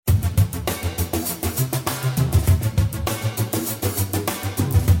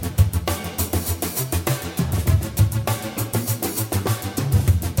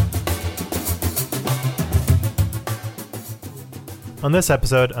On this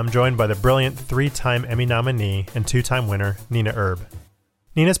episode, I'm joined by the brilliant 3-time Emmy nominee and 2-time winner, Nena Erb.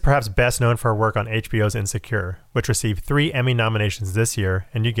 Nena's perhaps best known for her work on HBO's Insecure, which received 3 Emmy nominations this year,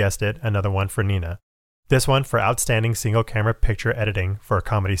 and you guessed it, another one for Nena. This one for Outstanding Single-Camera Picture Editing for a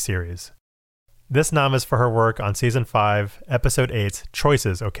Comedy Series. This nom is for her work on Season 5, Episode 8's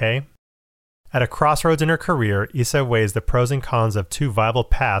Choices, Okay? At a crossroads in her career, Issa weighs the pros and cons of 2 viable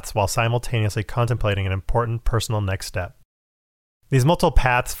paths while simultaneously contemplating an important personal next step. These multiple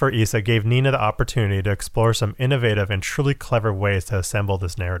paths for Issa gave Nena the opportunity to explore some innovative and truly clever ways to assemble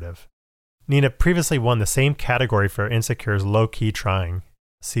this narrative. Nena previously won the same category for Insecure's Low Key Trying,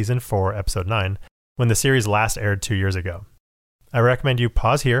 Season 4, Episode 9, when the series last aired 2 years ago. I recommend you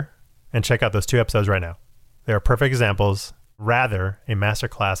pause here and check out those 2 episodes right now. They are perfect examples, rather a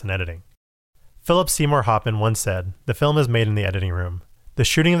masterclass in editing. Philip Seymour Hoffman once said, "The film is made in the editing room. The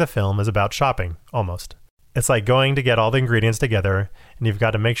shooting of the film is about shopping, almost. It's like going to get all the ingredients together, and you've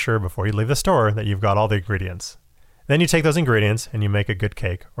got to make sure before you leave the store that you've got all the ingredients. Then you take those ingredients and you make a good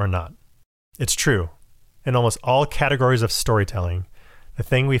cake or not." It's true. In almost all categories of storytelling, the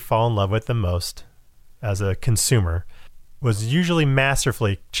thing we fall in love with the most as a consumer was usually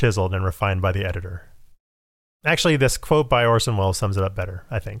masterfully chiseled and refined by the editor. Actually, this quote by Orson Welles sums it up better,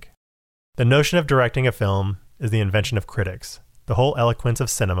 I think. "The notion of directing a film is the invention of critics. The whole eloquence of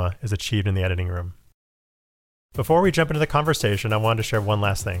cinema is achieved in the editing room." Before we jump into the conversation, I wanted to share one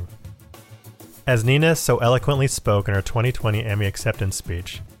last thing. As Nena so eloquently spoke in her 2020 Emmy acceptance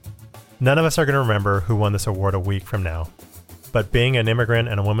speech, none of us are going to remember who won this award a week from now. But being an immigrant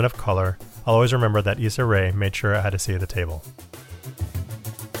and a woman of color, I'll always remember that Issa Rae made sure I had a seat at the table.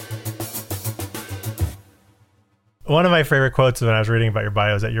 One of my favorite quotes when I was reading about your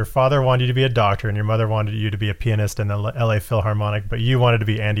bio is that your father wanted you to be a doctor and your mother wanted you to be a pianist in the LA Philharmonic, but you wanted to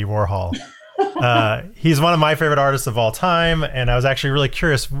be Andy Warhol. He's one of my favorite artists of all time, and I was actually really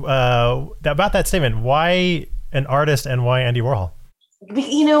curious about that statement. Why an artist and why Andy Warhol?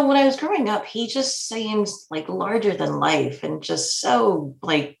 You know, when I was growing up, he just seems like larger than life and just so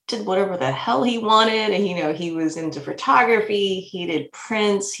like did whatever the hell he wanted. And, you know, he was into photography. He did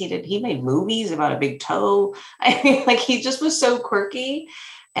prints. He made movies about a big toe. I mean, like he just was so quirky.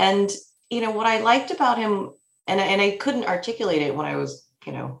 And, you know, what I liked about him, and I couldn't articulate it when I was,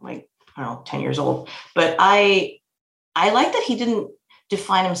 you know, like, I don't know, 10 years old, but I like that he didn't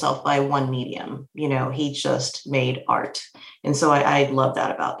define himself by one medium. You know, he just made art. And so I love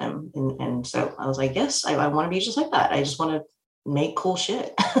that about him. And so I was like, yes, I want to be just like that. I just want to make cool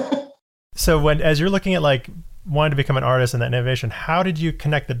shit. So as you're looking at like wanting to become an artist and that innovation, how did you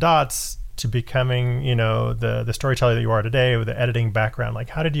connect the dots to becoming, you know, the storyteller that you are today with the editing background? Like,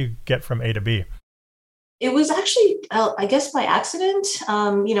 how did you get from A to B? It was actually, I guess, by accident.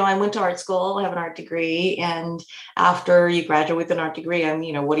 You know, I went to art school, I have an art degree. And after you graduate with an art degree,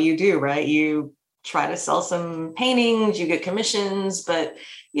 you know, what do, right? You try to sell some paintings, you get commissions, but,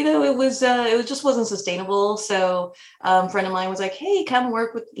 you know, it just wasn't sustainable. So a friend of mine was like, "Hey, come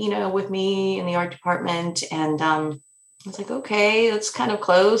work with me in the art department." And I was like, okay, that's kind of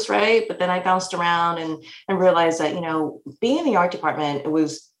close, right? But then I bounced around and realized that, you know, being in the art department, it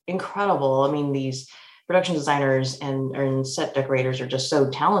was incredible. I mean, these production designers and set decorators are just so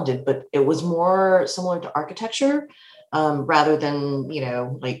talented, but it was more similar to architecture rather than, you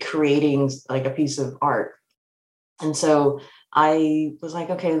know, like creating like a piece of art. And so I was like,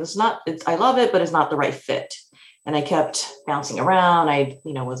 okay, I love it, but it's not the right fit. And I kept bouncing around. I,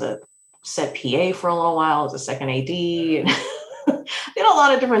 you know, was a set PA for a little while, as a second AD, and did a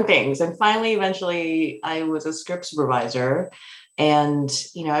lot of different things. And finally, eventually I was a script supervisor. And,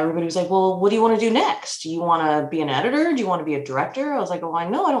 you know, everybody was like, "Well, what do you want to do next? Do you want to be an editor? Do you want to be a director?" I was like, "Oh, I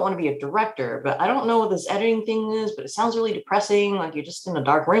know I don't want to be a director, but I don't know what this editing thing is, but it sounds really depressing. Like you're just in a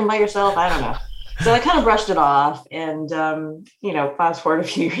dark room by yourself. I don't know." So I kind of brushed it off. And, you know, fast forward a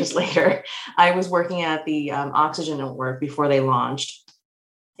few years later, I was working at the Oxygen Network before they launched.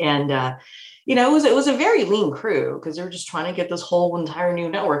 And, you know, it was a very lean crew because they were just trying to get this whole entire new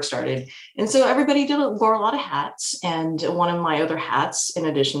network started. And so everybody wore a lot of hats. And one of my other hats, in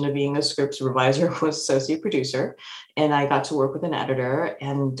addition to being a script supervisor, was associate producer. And I got to work with an editor.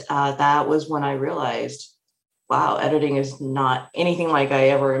 And that was when I realized, wow, editing is not anything like I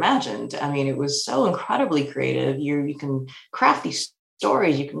ever imagined. I mean, it was so incredibly creative. You can craft these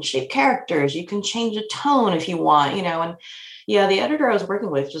stories, you can shape characters, you can change a tone if you want, you know. And yeah, the editor I was working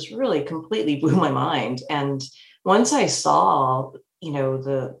with just really completely blew my mind. And once I saw, you know,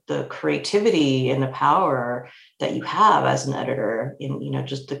 the creativity and the power that you have as an editor in, you know,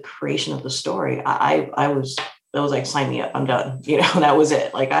 just the creation of the story, it was like, sign me up, I'm done. You know, that was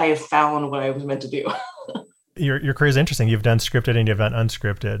it. Like I have found what I was meant to do. your career is interesting. You've done scripted and you've done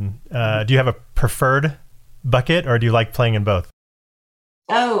unscripted. Do you have a preferred bucket, or do you like playing in both?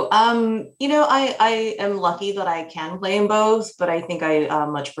 Oh, I am lucky that I can play in both, but I think I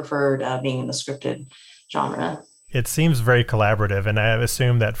much preferred being in the scripted genre. It seems very collaborative, and I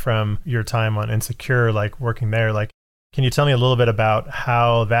assume that from your time on Insecure, like working there, like, can you tell me a little bit about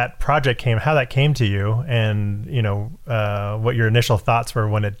how that project how that came to you, and what your initial thoughts were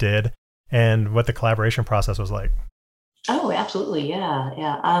when it did, and what the collaboration process was like? Oh, absolutely. Yeah.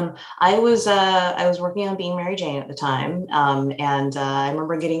 Yeah. I was working on Being Mary Jane at the time. And I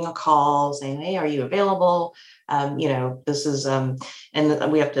remember getting a call saying, "Hey, are you available?" This is, and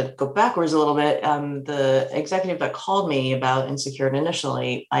we have to go backwards a little bit. The executive that called me about Insecure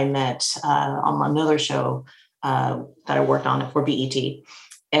initially, I met on another show that I worked on for BET.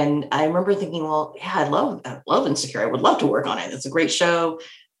 And I remember thinking, well, yeah, I love Insecure. I would love to work on it. It's a great show,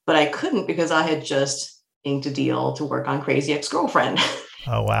 but I couldn't because I had just inked a deal to work on Crazy Ex-Girlfriend.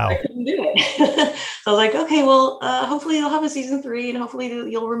 Oh, wow. I couldn't do it. So I was like, okay, well, hopefully you'll have a season 3 and hopefully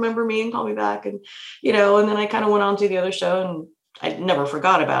you'll remember me and call me back. And then I kind of went on to the other show and I never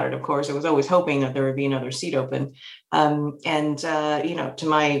forgot about it. Of course, I was always hoping that there would be another seat open. To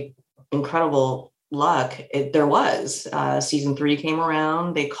my incredible luck, there was. Season 3 came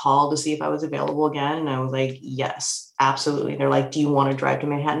around. They called to see if I was available again. And I was like, yes, absolutely. They're like, do you want to drive to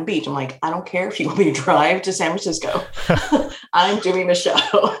Manhattan Beach? I'm like, I don't care if you want me to drive to San Francisco. I'm doing the show.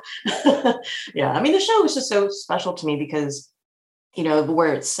 Yeah. I mean, the show was just so special to me because,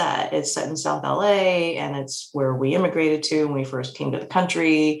 where it's set in South LA, and it's where we immigrated to when we first came to the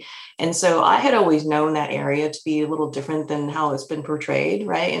country. And so I had always known that area to be a little different than how it's been portrayed,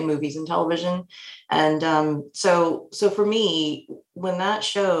 right, in movies and television. And so for me, when that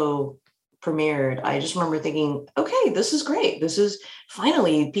show premiered, I just remember thinking, okay, this is great. This is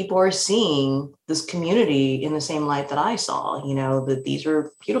finally people are seeing this community in the same light that I saw, that these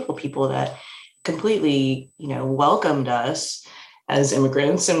are beautiful people that completely, welcomed us as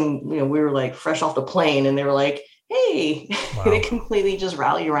immigrants. And, we were like fresh off the plane and they were like, hey, wow. They completely just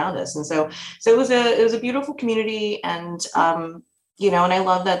rallied around us. And so it was a beautiful community. And, and I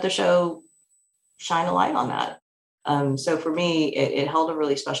love that the show shined a light on that. So for me, it held a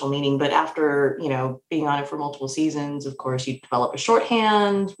really special meaning. But after, being on it for multiple seasons, of course, you develop a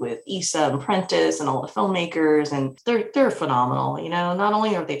shorthand with Issa and Prentice and all the filmmakers, and they're phenomenal. Not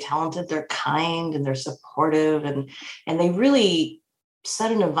only are they talented, they're kind and they're supportive, and they really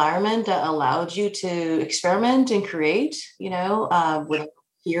set an environment that allowed you to experiment and create, with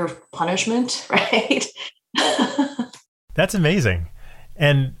fear of punishment, right? That's amazing.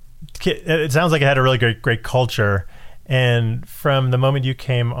 And it sounds like it had a really great culture. And from the moment you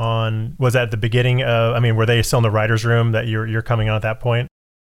came on, was that the beginning of, were they still in the writer's room that you're coming on at that point?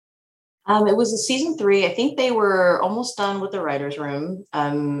 It was a season 3. I think they were almost done with the writer's room.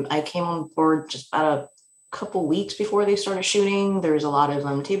 I came on board just about a couple weeks before they started shooting. There was a lot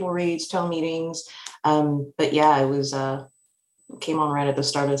of table reads, tone meetings. But yeah, it was came on right at the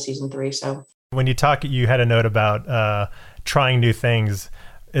start of season 3. So when you had a note about trying new things.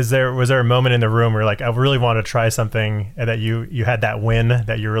 Was there a moment in the room where like, I really want to try something, and that you had that win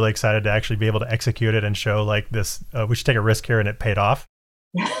that you're really excited to actually be able to execute it and show like this, we should take a risk here, and it paid off?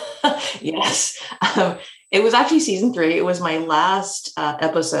 Yes. It was actually season 3. It was my last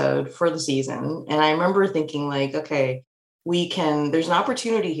episode for the season. And I remember thinking like, okay, there's an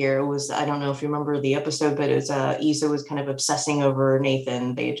opportunity here. It was, I don't know if you remember the episode, but it's Issa was kind of obsessing over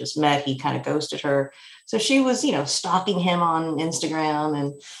Nathan. They had just met. He kind of ghosted her. So she was, stalking him on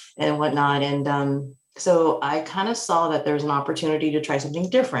Instagram and whatnot. And so I kind of saw that there's an opportunity to try something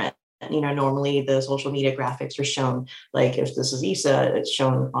different. Normally the social media graphics are shown, like if this is Issa, it's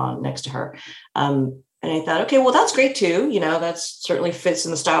shown on next to her. And I thought, okay, well, that's great too. That certainly fits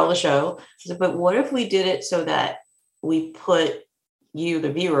in the style of the show. But what if we did it so that we put you,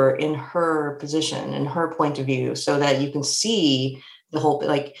 the viewer, in her position, in her point of view, so that you can see the whole,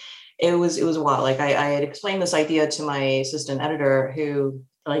 like, it was wild. Like I had explained this idea to my assistant editor, who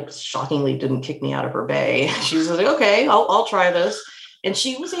like shockingly didn't kick me out of her bay. She was like, okay, I'll try this. And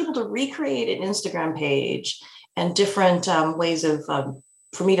she was able to recreate an Instagram page and different ways of,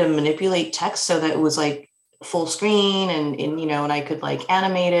 for me to manipulate text so that it was like full screen and I could like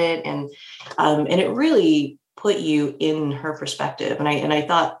animate it. And it really put you in her perspective. And I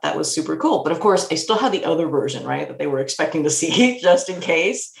thought that was super cool. But of course I still had the other version, right, that they were expecting to see just in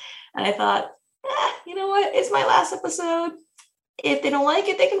case. And I thought, you know what? It's my last episode. If they don't like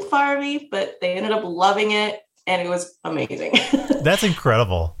it, they can fire me. But they ended up loving it. And it was amazing. That's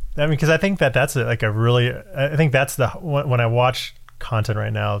incredible. Because I think that's like a really, I think that's when I watch content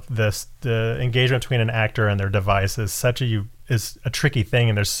right now. The engagement between an actor and their device is is a tricky thing,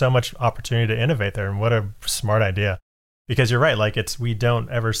 and there's so much opportunity to innovate there. And what a smart idea! Because you're right, like we don't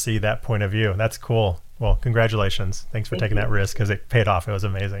ever see that point of view. That's cool. Well, congratulations. Thanks for taking that risk, because it paid off. It was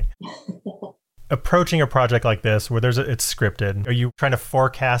amazing. Approaching a project like this where it's scripted, are you trying to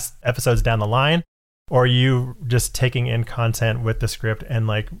forecast episodes down the line, or are you just taking in content with the script and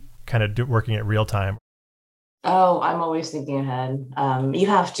like kind of working it real time? Oh, I'm always thinking ahead. You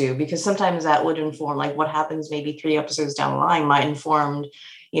have to, because sometimes that would inform, like what happens maybe 3 episodes down the line might inform,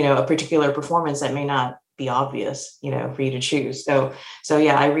 a particular performance that may not be obvious, for you to choose. So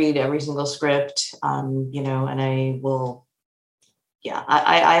yeah, I read every single script, and I will, yeah,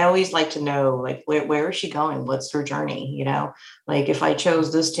 I always like to know, like, where is she going? What's her journey? Like if I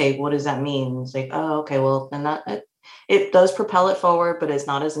chose this take, what does that mean? It's like, oh, okay, well, then it does propel it forward, but it's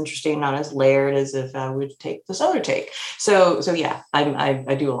not as interesting, not as layered as if I would take this other take. So yeah,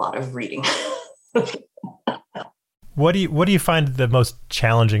 I do a lot of reading. What do you find the most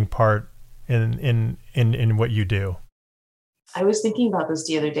challenging part in what you do? I was thinking about this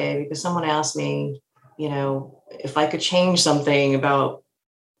the other day because someone asked me, if I could change something about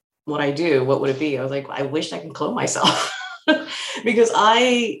what I do, what would it be? I was like, I wish I could clone myself. Because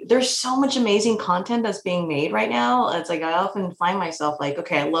there's so much amazing content that's being made right now. It's like, I often find myself like,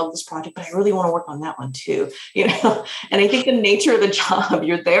 okay, I love this project, but I really want to work on that one too, and I think the nature of the job,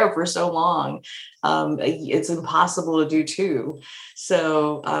 you're there for so long. It's impossible to do too.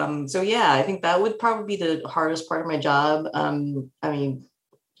 So yeah, I think that would probably be the hardest part of my job. All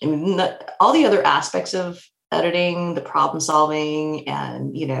the other aspects of editing, the problem solving,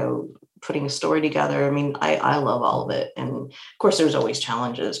 and, putting a story together. I love all of it. And of course there's always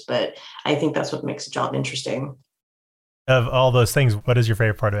challenges, but I think that's what makes the job interesting. Of all those things, what is your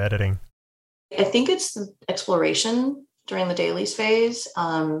favorite part of editing? I think it's the exploration during the dailies phase,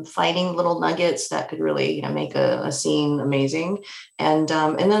 finding little nuggets that could really, make a scene amazing. And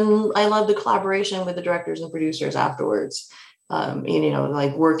then I love the collaboration with the directors and producers afterwards.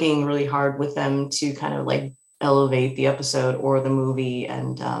 Like working really hard with them to kind of like elevate the episode or the movie.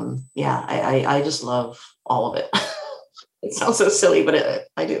 And I just love all of it. It sounds so silly, but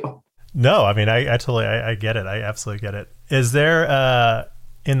I do. No, I totally, I get it. I absolutely get it. Is there,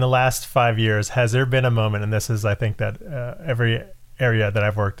 in the last 5 years, has there been a moment, and this is, I think that every area that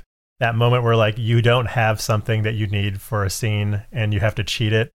I've worked, that moment where like you don't have something that you need for a scene and you have to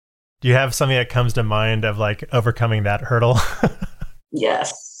cheat it? Do you have something that comes to mind of like overcoming that hurdle?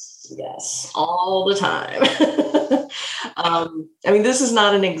 Yes, all the time. This is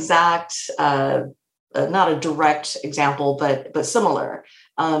not an exact, not a direct example, but similar.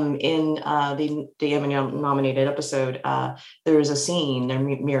 In the Emmy-nominated episode, there is a scene, the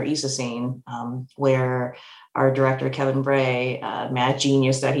Mir Issa scene, where our director, Kevin Bray, mad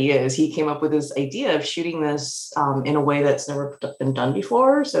genius that he is, he came up with this idea of shooting this in a way that's never been done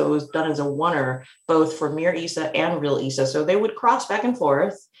before. So it was done as a oneer, both for Mir Issa and real Issa. So they would cross back and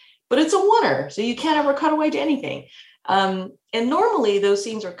forth, but it's a oneer, so you can't ever cut away to anything. And normally those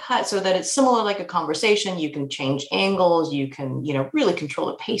scenes are cut so that it's similar like a conversation. You can change angles, you can, really control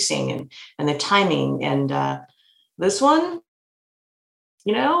the pacing and the timing. And this one,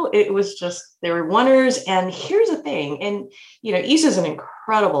 it was just, they were oneers. And here's the thing. And, Issa's an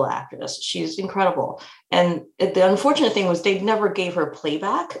incredible actress. She's incredible. And the unfortunate thing was they never gave her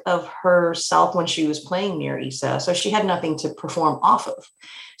playback of herself when she was playing Mir Issa. So she had nothing to perform off of.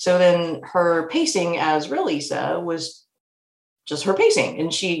 So then her pacing as real Issa was just her pacing.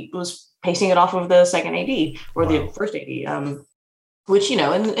 And she was pacing it off of the second AD or the first AD, which,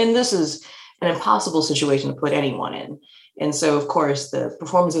 and this is an impossible situation to put anyone in. And so, of course, the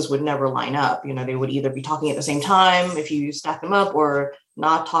performances would never line up. They would either be talking at the same time if you stack them up, or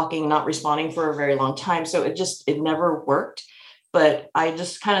not talking, not responding for a very long time. So it never worked. But I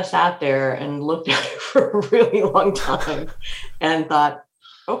just kind of sat there and looked at it for a really long time and thought,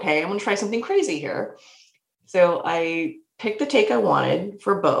 okay, I'm going to try something crazy here. So I picked the take I wanted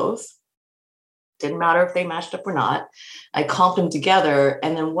for both. Didn't matter if they matched up or not. I comped them together.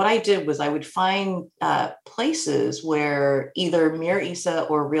 And then what I did was I would find places where either Mir Issa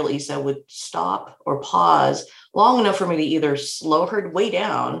or real Issa would stop or pause long enough for me to either slow her way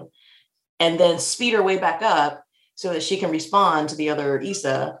down and then speed her way back up so that she can respond to the other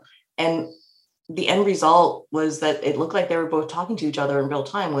Issa. And the end result was that it looked like they were both talking to each other in real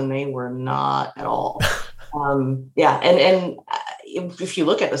time when they were not at all. And if you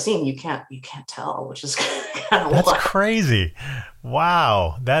look at the scene, you can't tell, which is kind of that's crazy.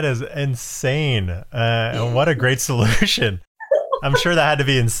 Wow, that is insane. And what a great solution. I'm sure that had to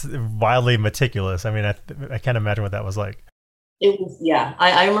be wildly meticulous. I can't imagine what that was like. It was, yeah.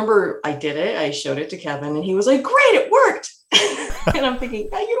 I remember I did it. I showed it to Kevin and he was like, great, it worked. And I'm thinking,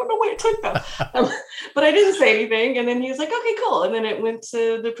 "Ah, you don't know what it took though." But I didn't say anything. And then he was like, okay, cool. And then it went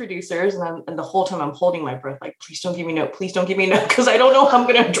to the producers and the whole time I'm holding my breath, like, please don't give me no, please don't give me no, because I don't know how I'm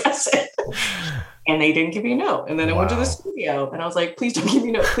going to address it. And they didn't give me no. And then it went to the studio and I was like, please don't give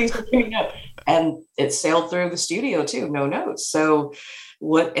me no, please don't give me no. And it sailed through the studio too, no notes. So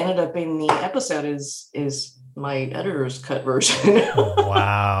what ended up in the episode is my editor's cut version.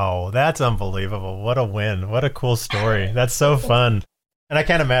 Wow, that's unbelievable. What a win. What a cool story. That's so fun. And I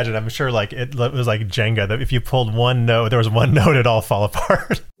can't imagine, I'm sure like it was like Jenga, that if you pulled one note, there was one note, it'd all fall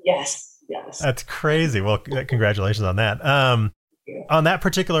apart. Yes. That's crazy. Well, congratulations on that. On that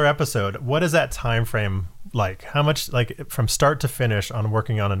particular episode, what is that time frame like? How much, like from start to finish on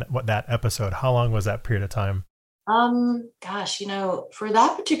working on that episode? How long was that period of time? Gosh, for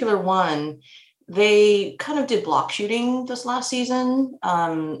that particular one, they kind of did block shooting this last season.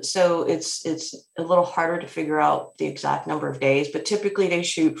 So it's a little harder to figure out the exact number of days, but typically they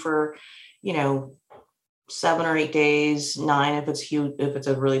shoot for, 7 or 8 days, 9 if it's huge, if it's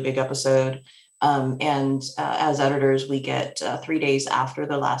a really big episode. And as editors, we get 3 days after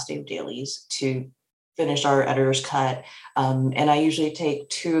the last day of dailies to finish our editor's cut. And I usually take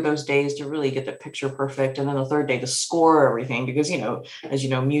 2 of those days to really get the picture perfect. And then the third day to score everything, because, as you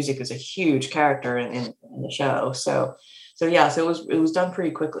know, music is a huge character in the show. So it was done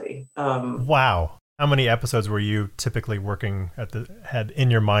pretty quickly. Wow. How many episodes were you typically working had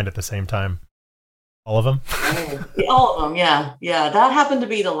in your mind at the same time? All of them? All of them. Yeah. That happened to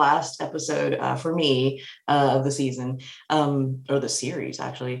be the last episode for me of the season, or the series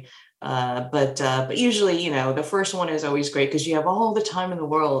actually. But usually, the first one is always great because you have all the time in the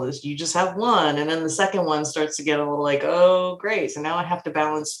world. Is you just have one, and then the second one starts to get a little like, oh, great. So now I have to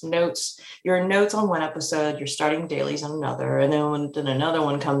balance your notes on one episode, you're starting dailies on another, and then another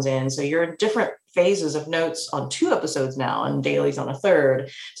one comes in. So you're in different phases of notes on 2 episodes now, and dailies on a third.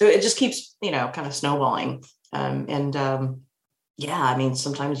 So it just keeps, kind of snowballing. I mean,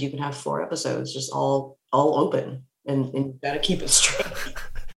 sometimes you can have 4 episodes just all open, and you got to keep it straight.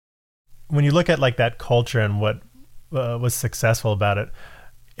 When you look at like that culture and what was successful about it,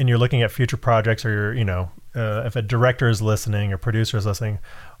 and you're looking at future projects, or if a director is listening or producer is listening,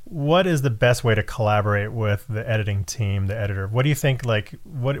 what is the best way to collaborate with the editing team, the editor? What do you think? Like,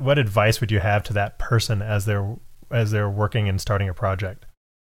 what advice would you have to that person as they're working and starting a project?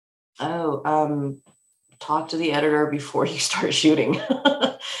 Talk to the editor before you start shooting.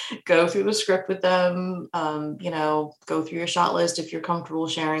 Go through the script with them, go through your shot list if you're comfortable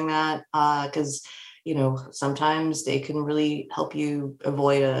sharing that, because sometimes they can really help you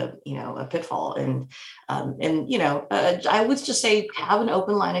avoid a pitfall. And I would just say have an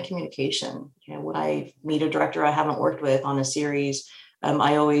open line of communication. When I meet a director I haven't worked with on a series,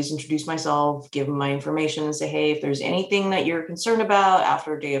 I always introduce myself, give them my information, and say, hey, if there's anything that you're concerned about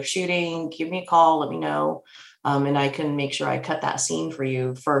after a day of shooting, give me a call, let me know. And I can make sure I cut that scene for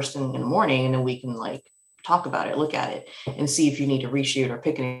you first in the morning, and then we can talk about it, look at it, and see if you need to reshoot or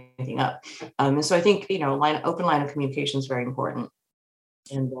pick anything up. And so I think, open line of communication is very important.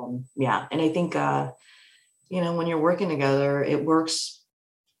 And and I think, when you're working together, it works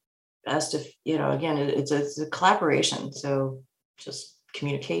best if, again, it's a collaboration. So just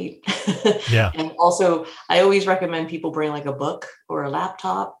communicate. Yeah. And also I always recommend people bring like a book or a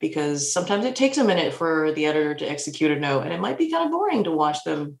laptop, because sometimes it takes a minute for the editor to execute a note, and it might be kind of boring to watch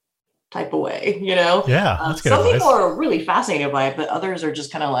them type away, Yeah, that's good some advice. people are really fascinated by it, but others are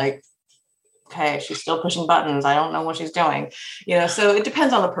just kind of like, okay, she's still pushing buttons, I don't know what she's doing, so it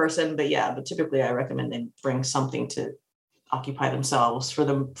depends on the person. But typically I recommend they bring something to occupy themselves for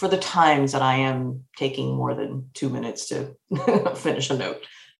the times that I am taking more than 2 minutes to finish a note.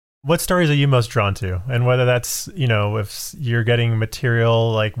 What stories are you most drawn to? And whether that's, if you're getting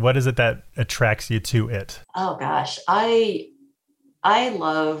material, like what is it that attracts you to it? Oh gosh, I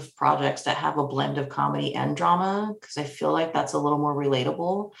love projects that have a blend of comedy and drama, because I feel like that's a little more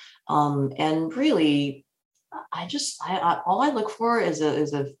relatable. And really, I all I look for is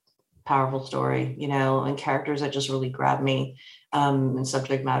a powerful story, and characters that just really grab me, and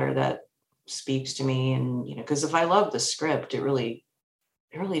subject matter that speaks to me. And, because if I love the script, it really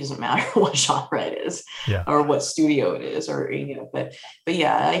doesn't matter what genre it is, yeah, or what studio it is, or, but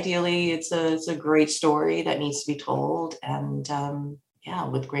yeah, ideally it's a great story that needs to be told. And,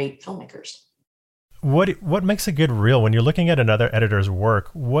 with great filmmakers. What makes a good reel? When you're looking at another editor's work,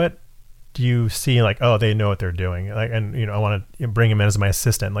 what do you see like, oh, they know what they're doing? Like, and, I want to bring him in as my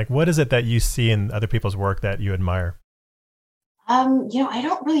assistant. Like, what is it that you see in other people's work that you admire? I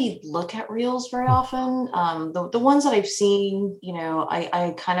don't really look at reels very Hmm. often. The ones that I've seen,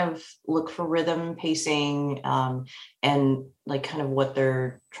 I kind of look for rhythm, pacing, and like kind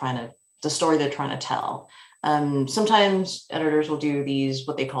of the story they're trying to tell. Sometimes editors will do these,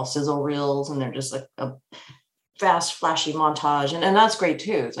 what they call sizzle reels, and they're just like a fast, flashy montage, and that's great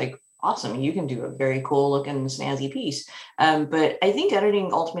too. It's like awesome. You can do a very cool looking snazzy piece. But I think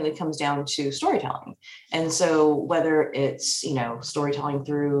editing ultimately comes down to storytelling. And so whether it's, storytelling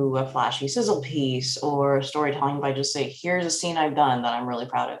through a flashy sizzle piece or storytelling by just say, here's a scene I've done that I'm really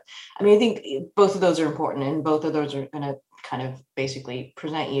proud of. I mean, I think both of those are important, and both of those are going to kind of basically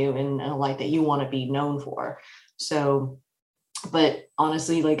present you in a light that you want to be known for. So, but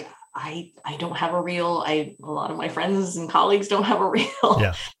honestly, like I don't have a reel. A lot of my friends and colleagues don't have a reel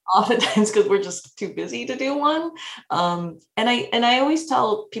Yeah. oftentimes because we're just too busy to do one. And I always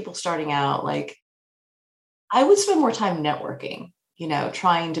tell people starting out, like, I would spend more time networking,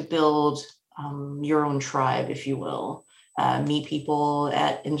 trying to build your own tribe, if you will, meet people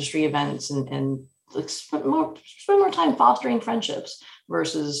at industry events, and like spend more time fostering friendships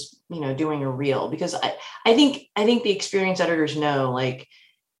versus, doing a reel. Because I think the experienced editors know, like,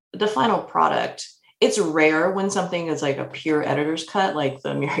 the final product, it's rare when something is like a pure editor's cut, like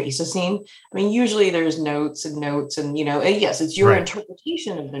the Mira Issa scene. I mean, usually there's notes and notes, and and yes, it's your Right.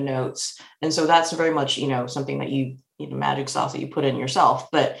 interpretation of the notes, and so that's very much something that magic sauce that you put in yourself.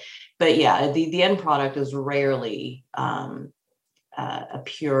 But yeah, the end product is rarely a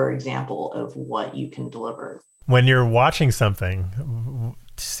pure example of what you can deliver. When you're watching something,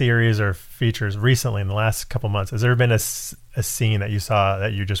 series or features recently in the last couple months, has there been a scene that you saw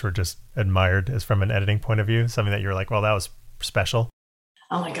that you just were just admired as from an editing point of view? Something that you're like, well, that was special?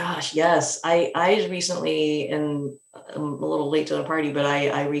 Oh my gosh, yes. I recently, and I'm a little late to the party, but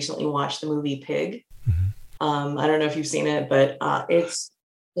I recently watched the movie Pig. Mhm. I don't know if you've seen it, but it's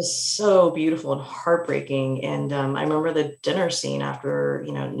just so beautiful and heartbreaking. And I remember the dinner scene after,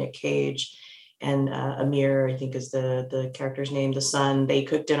 Nick Cage and Amir, I think is the character's name, the son. They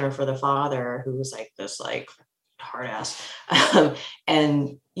cooked dinner for the father, who was like this like hard ass,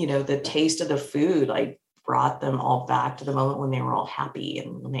 and the taste of the food like brought them all back to the moment when they were all happy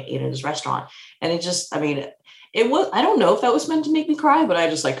and when they ate at his restaurant. And it just, I mean, it was, I don't know if that was meant to make me cry, but I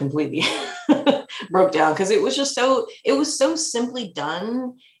just like completely broke down because it was so simply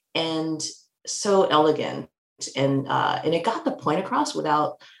done and so elegant, and it got the point across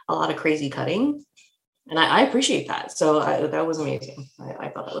without a lot of crazy cutting. And I appreciate that. So that was amazing. I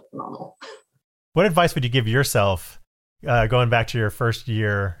thought that was phenomenal. What advice would you give yourself going back to your first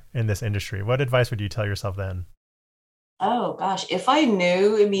year in this industry? What advice would you tell yourself then? Oh gosh, if I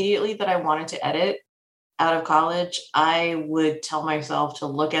knew immediately that I wanted to edit out of college, I would tell myself to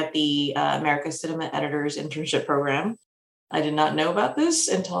look at the America Cinema Editors Internship Program. I did not know about this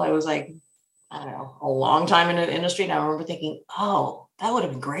until I was like, I don't know, a long time in the industry. And I remember thinking, oh, that would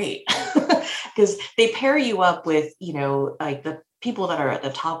have been great. Because they pair you up with, like the people that are at the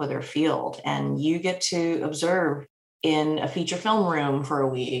top of their field, and you get to observe in a feature film room for a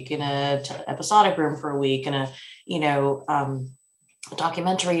week, in a episodic room for a week, in a, you know, um, a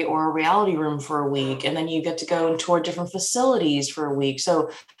documentary or a reality room for a week, and then you get to go and tour different facilities for a week. So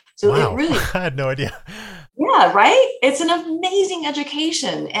it Wow. really, I had no idea. yeah, right. It's an amazing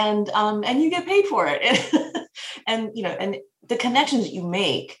education, and you get paid for it, and the connections that you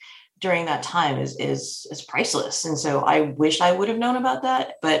make during that time is priceless. And so I wish I would have known about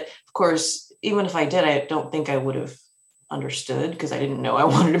that, but of course, even if I did, I don't think I would have understood because I didn't know I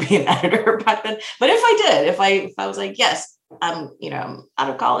wanted to be an editor back then. But if I did, if I was like, yes, I'm out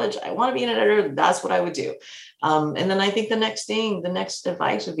of college, I want to be an editor, that's what I would do. And then I think the next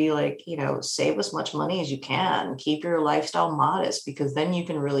advice would be like, save as much money as you can, keep your lifestyle modest, because then you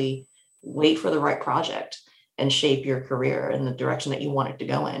can really wait for the right project and shape your career in the direction that you want it to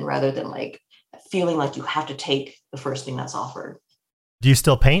go in, rather than like feeling like you have to take the first thing that's offered. Do you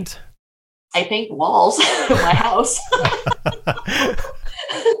still paint? I paint walls in my house.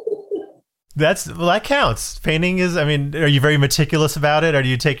 That counts. Painting is, I mean, are you very meticulous about it, or do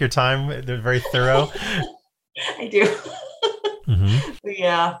you take your time? They're very thorough. I do. Hmm.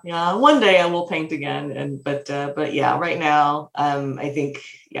 Yeah. One day I will paint again, but yeah, right now, I think,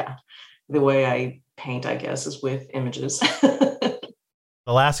 yeah, the way I paint, I guess, is with images.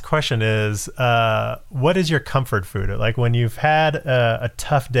 The last question is, what is your comfort food? Like when you've had a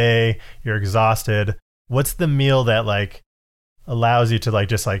tough day, you're exhausted. What's the meal that like allows you to like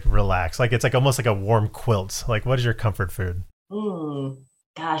just like relax? Like it's like almost like a warm quilt. Like what is your comfort food? Mm,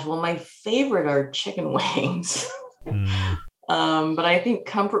 gosh, well, my favorite are chicken wings. Mm. But I think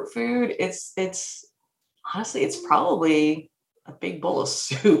comfort food, it's honestly, it's probably a big bowl of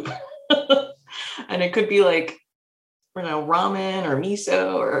soup. And it could be like, ramen or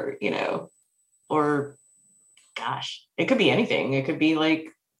miso or, or gosh, it could be anything. It could be like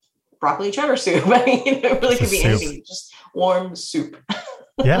broccoli cheddar soup. I mean, it really could be anything. Just warm soup.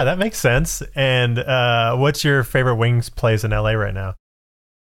 Yeah, that makes sense. And what's your favorite wings place in LA right now?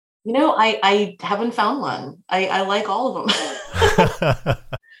 I haven't found one. I like all of them.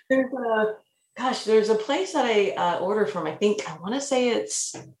 There's a place that I order from. I want to say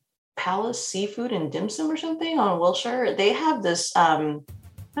it's Palace Seafood and Dim Sum or something on Wilshire. They have this,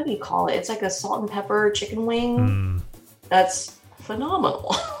 what do you call it? It's like a salt and pepper chicken wing. That's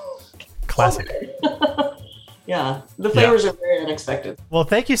phenomenal. Classic. Yeah, the flavors are very unexpected. Well,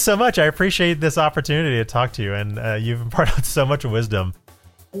 thank you so much. I appreciate this opportunity to talk to you, and you've imparted so much wisdom.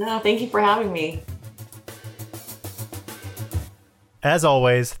 No, thank you for having me. As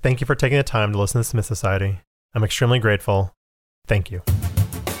always, thank you for taking the time to listen to Smith Society. I'm extremely grateful. Thank you.